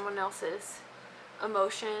invalidate someone else's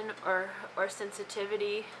emotion or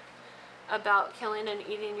sensitivity about killing and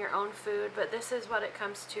eating your own food, but this is what it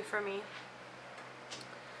comes to for me.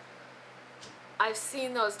 I've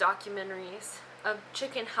seen those documentaries of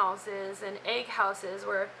chicken houses and egg houses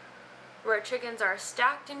where chickens are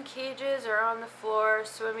stacked in cages or on the floor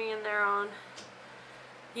swimming in their own,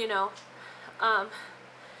 you know,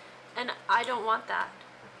 and I don't want that.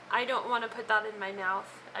 I don't want to put that in my mouth.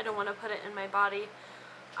 I don't want to put it in my body.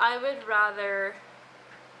 I would rather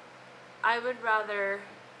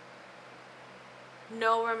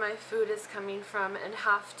know where my food is coming from and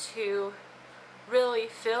have to really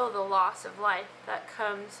feel the loss of life that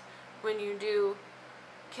comes when you do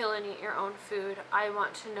kill and eat your own food. I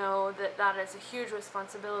want to know that that is a huge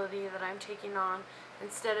responsibility that I'm taking on,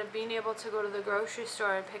 instead of being able to go to the grocery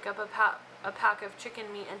store and pick up a pack of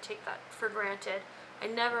chicken meat and take that for granted. I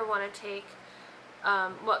never want to take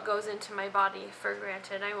what goes into my body for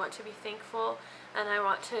granted. I want to be thankful, and I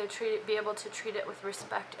want to be able to treat it with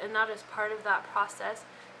respect, and that is part of that process,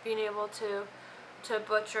 being able to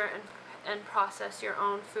butcher and process your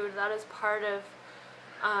own food. That is part of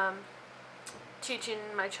teaching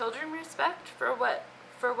my children respect for what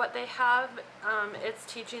they have. It's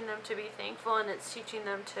teaching them to be thankful, and it's teaching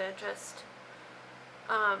them to just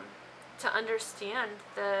to understand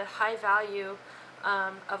the high value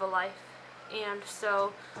of a life. And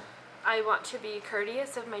so I want to be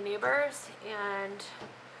courteous of my neighbors and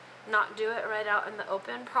not do it right out in the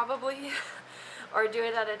open, probably, or do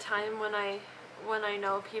it at a time when I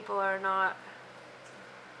know people are not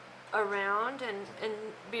around, and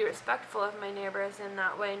be respectful of my neighbors in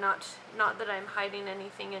that way, not that I'm hiding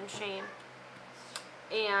anything in shame.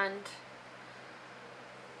 And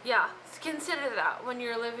yeah, consider that when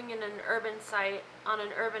you're living in an urban site, on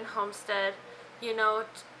an urban homestead, you know,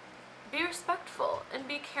 be respectful and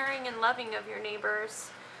be caring and loving of your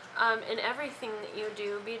neighbors in everything that you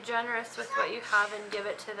do. Be generous with what you have and give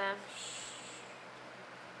it to them.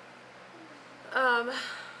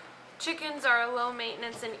 Chickens are low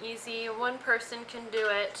maintenance and easy. One person can do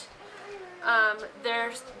it.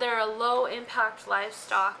 They're a low impact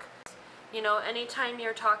livestock. You know, anytime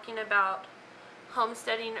you're talking about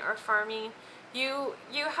homesteading or farming, you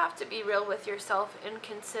have to be real with yourself and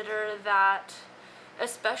consider that,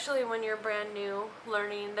 especially when you're brand new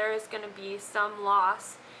learning, there is going to be some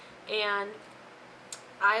loss, and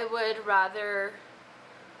I would rather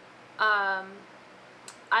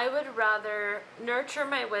nurture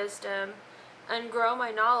my wisdom and grow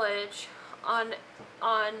my knowledge on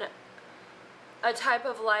a type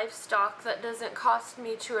of livestock that doesn't cost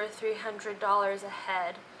me $200 or $300 a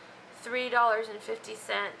head.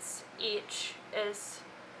 $3.50 each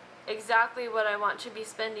exactly what I want to be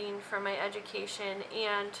spending for my education.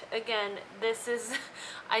 And again, this is,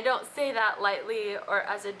 I don't say that lightly or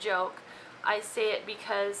as a joke. I say it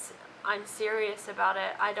because I'm serious about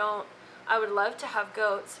it. I would love to have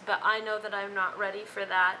goats, but I know that I'm not ready for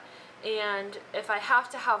that. And if I have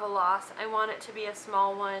to have a loss, I want it to be a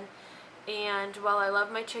small one. And while I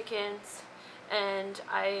love my chickens and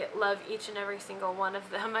I love each and every single one of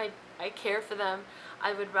them, I care for them,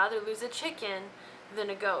 I would rather lose a chicken than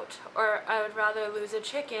a goat, or I would rather lose a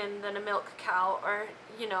chicken than a milk cow, or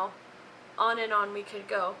you know, on and on we could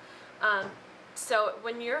go. So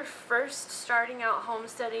when you're first starting out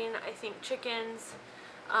homesteading, I think chickens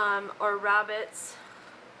or rabbits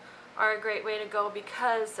are a great way to go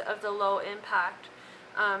because of the low impact.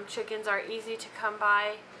 Chickens are easy to come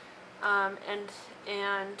by, and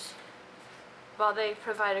while they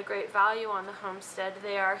provide a great value on the homestead,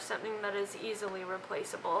 they are something that is easily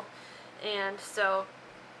replaceable. And so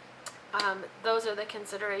those are the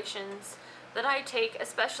considerations that I take,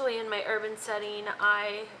 especially in my urban setting.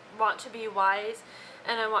 I want to be wise,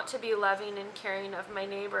 and I want to be loving and caring of my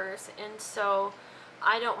neighbors, and so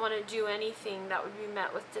I don't want to do anything that would be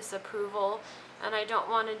met with disapproval, and I don't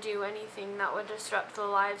want to do anything that would disrupt the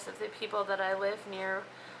lives of the people that I live near,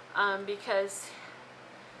 because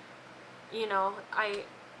you know, I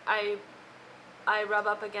rub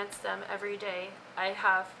up against them every day. I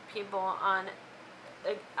have people on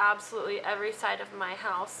absolutely every side of my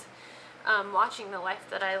house watching the life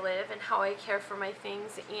that I live and how I care for my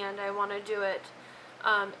things, and I want to do it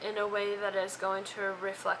in a way that is going to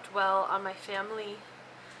reflect well on my family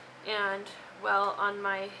and well on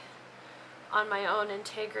my own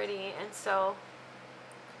integrity. And so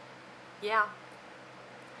yeah,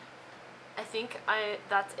 I think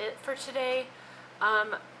that's it for today.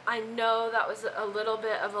 I know that was a little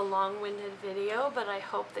bit of a long-winded video, but I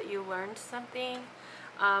hope that you learned something.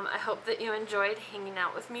 I hope that you enjoyed hanging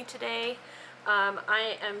out with me today.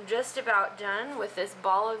 I am just about done with this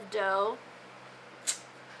ball of dough.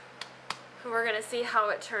 We're going to see how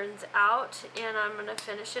it turns out, and I'm going to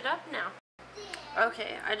finish it up now.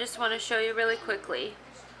 Okay, I just want to show you really quickly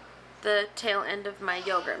the tail end of my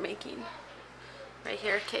yogurt making. Right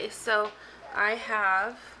here. Okay, so I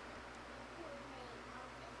have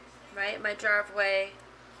my jar of whey,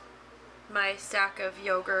 my stack of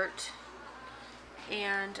yogurt,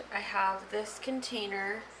 and I have this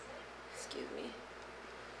container, excuse me,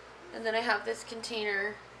 and then I have this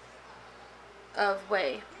container of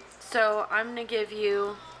whey. So I'm just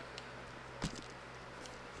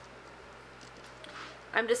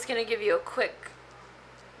going to give you a quick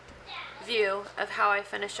view of how I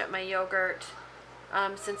finish up my yogurt.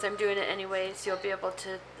 Since I'm doing it anyways, you'll be able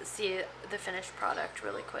to see the finished product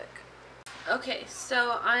really quick. Okay,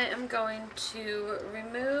 so I am going to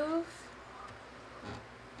remove,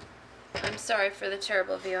 I'm sorry for the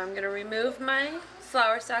terrible view, I'm going to remove my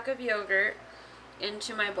flour sack of yogurt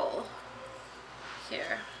into my bowl.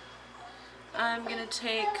 Here. I'm going to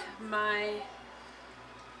take my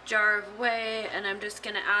jar of whey and I'm just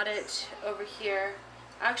going to add it over here.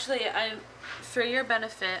 Actually, for your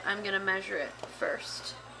benefit, I'm going to measure it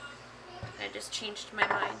first. I just changed my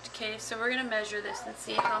mind. Okay, so we're going to measure this and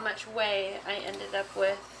see how much whey I ended up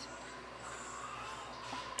with.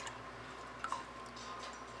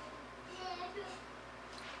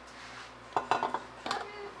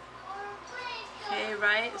 Okay,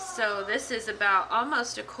 right, so this is about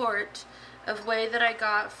almost a quart of whey that I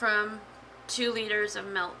got from 2 liters of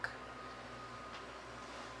milk.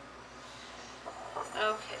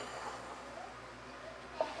 Okay.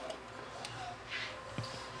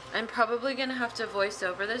 I'm probably going to have to voice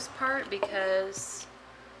over this part because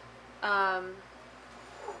I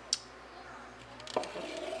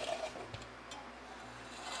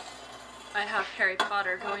have Harry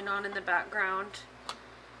Potter going on in the background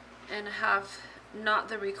and have not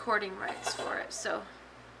the recording rights for it. So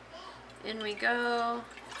in we go.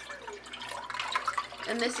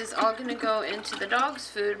 And this is all going to go into the dog's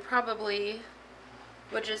food probably,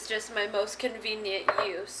 which is just my most convenient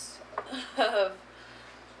use of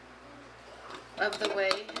the whey,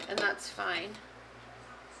 and that's fine.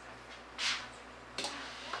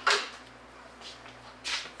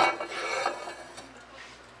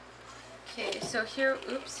 Okay, so here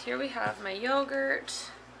we have my yogurt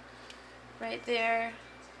right there.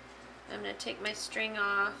 I'm going to take my string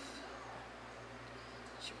off.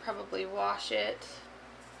 Should probably wash it.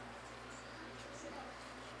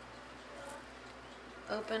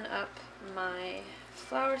 Open up my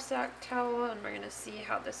flour sack towel and we're going to see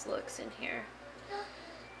how this looks in here.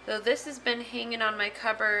 So this has been hanging on my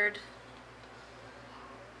cupboard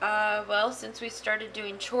well, since we started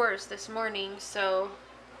doing chores this morning, so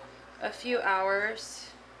a few hours,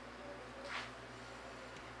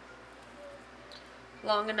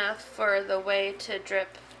 long enough for the whey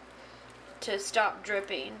to stop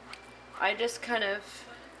dripping. I just kind of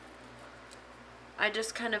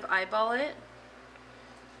eyeball it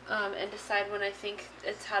and decide when I think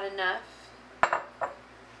it's had enough.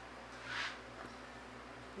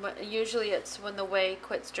 But usually it's when the whey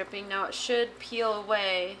quits dripping. Now it should peel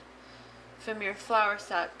away from your flour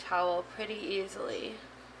sack towel pretty easily.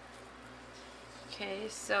 Okay,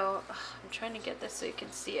 so I'm trying to get this so you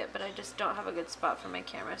can see it, but I just don't have a good spot for my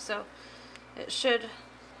camera. So it should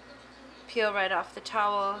peel right off the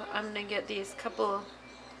towel. I'm gonna get these couple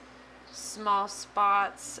small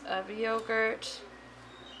spots of yogurt.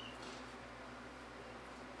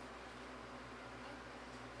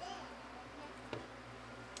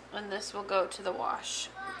 And this will go to the wash.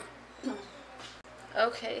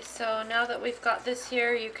 Okay, so now that we've got this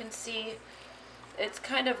here, you can see it's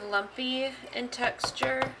kind of lumpy in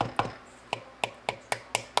texture.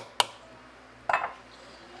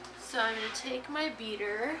 So I'm going to take my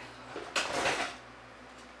beater.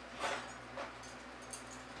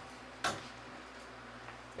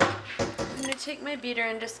 I'm going to take my beater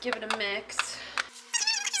and just give it a mix.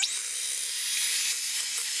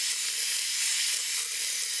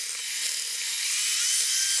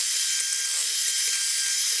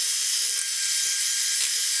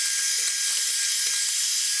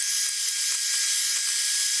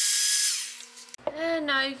 And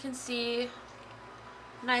now you can see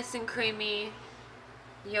nice and creamy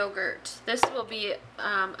yogurt. This will be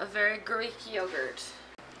a very Greek yogurt.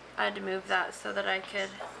 I had to move that so that I could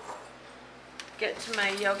get to my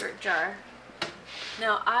yogurt jar.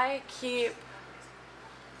 Now I keep,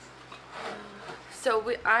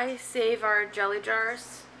 I save our jelly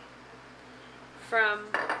jars from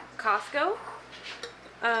Costco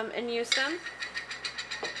and use them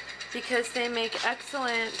because they make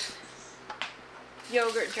excellent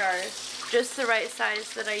yogurt jars, just the right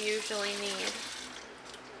size that I usually need.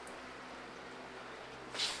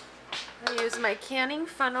 I use my canning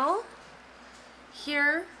funnel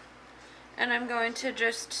here, and I'm going to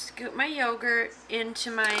just scoop my yogurt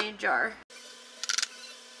into my jar.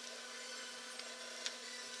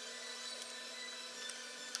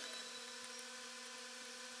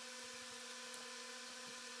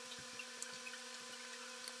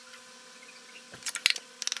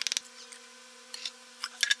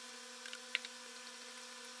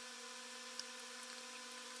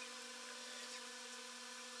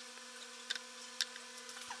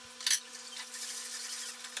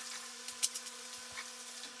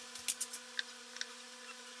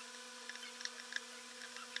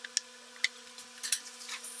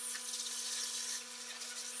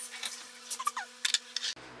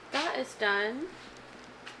 Is done.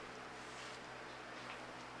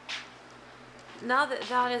 Now that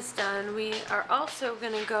that is done, we are also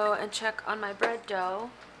going to go and check on my bread dough.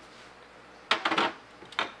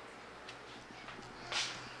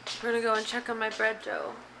 We're going to go and check on my bread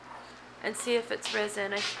dough and see if it's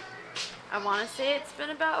risen. I want to say it's been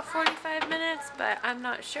about 45 minutes, but I'm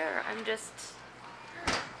not sure. I'm just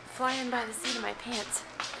flying by the seat of my pants.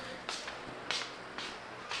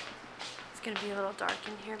 It's going to be a little dark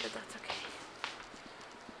in here, but that's okay.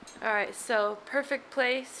 Alright, so perfect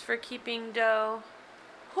place for keeping dough.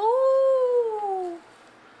 Ooh!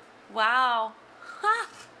 Wow. Ha!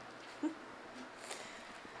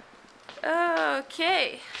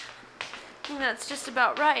 Okay. I think that's just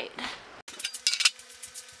about right.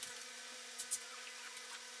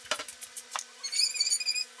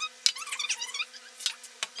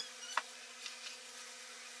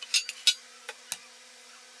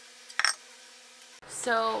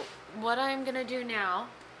 So what I'm gonna do now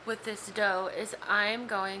with this dough is I'm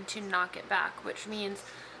going to knock it back, which means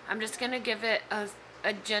I'm just gonna give it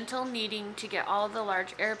a gentle kneading to get all the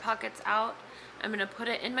large air pockets out. I'm gonna put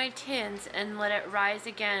it in my tins and let it rise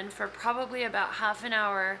again for probably about half an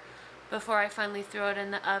hour before I finally throw it in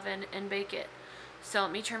the oven and bake it. So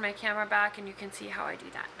let me turn my camera back and you can see how I do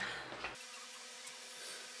that.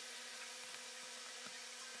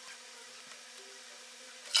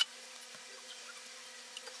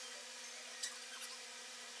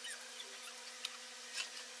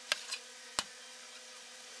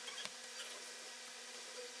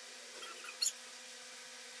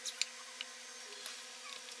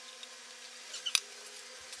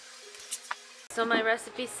 So my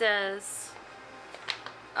recipe says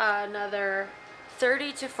another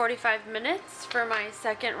 30 to 45 minutes for my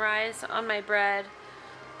second rise on my bread.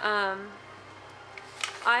 I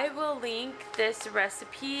will link this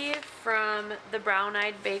recipe from the Brown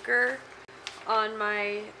Eyed Baker on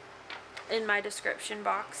my in my description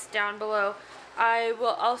box down below. I will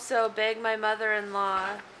also beg my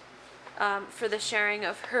mother-in-law for the sharing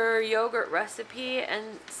of her yogurt recipe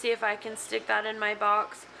and see if I can stick that in my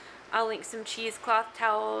box. I'll link some cheesecloth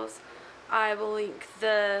towels. I will link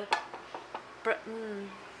the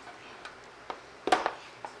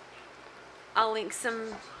I'll link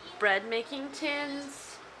some bread making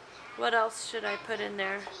tins. What else should I put in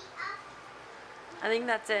there? I think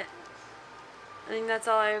that's it. I think that's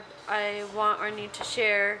all I want or need to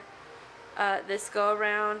share this go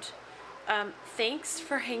around. Thanks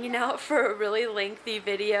for hanging out for a really lengthy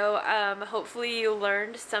video. Hopefully you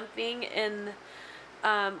learned something in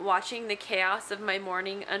watching the chaos of my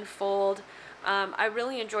morning unfold. I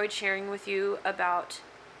really enjoyed sharing with you about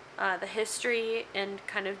the history and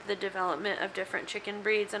kind of the development of different chicken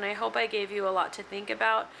breeds, and I hope I gave you a lot to think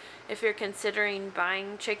about if you're considering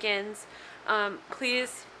buying chickens.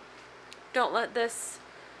 Please don't let this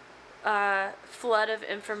flood of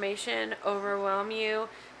information overwhelm you.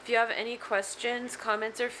 If you have any questions,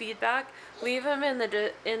 comments, or feedback, leave them in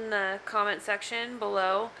the comment section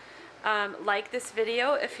below. Like this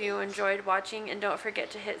video if you enjoyed watching, and don't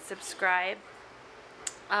forget to hit subscribe.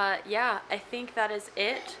 Yeah, I think that is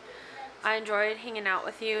it. I enjoyed hanging out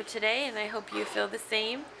with you today, and I hope you feel the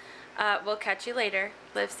same. We'll catch you later.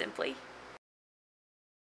 Live simply.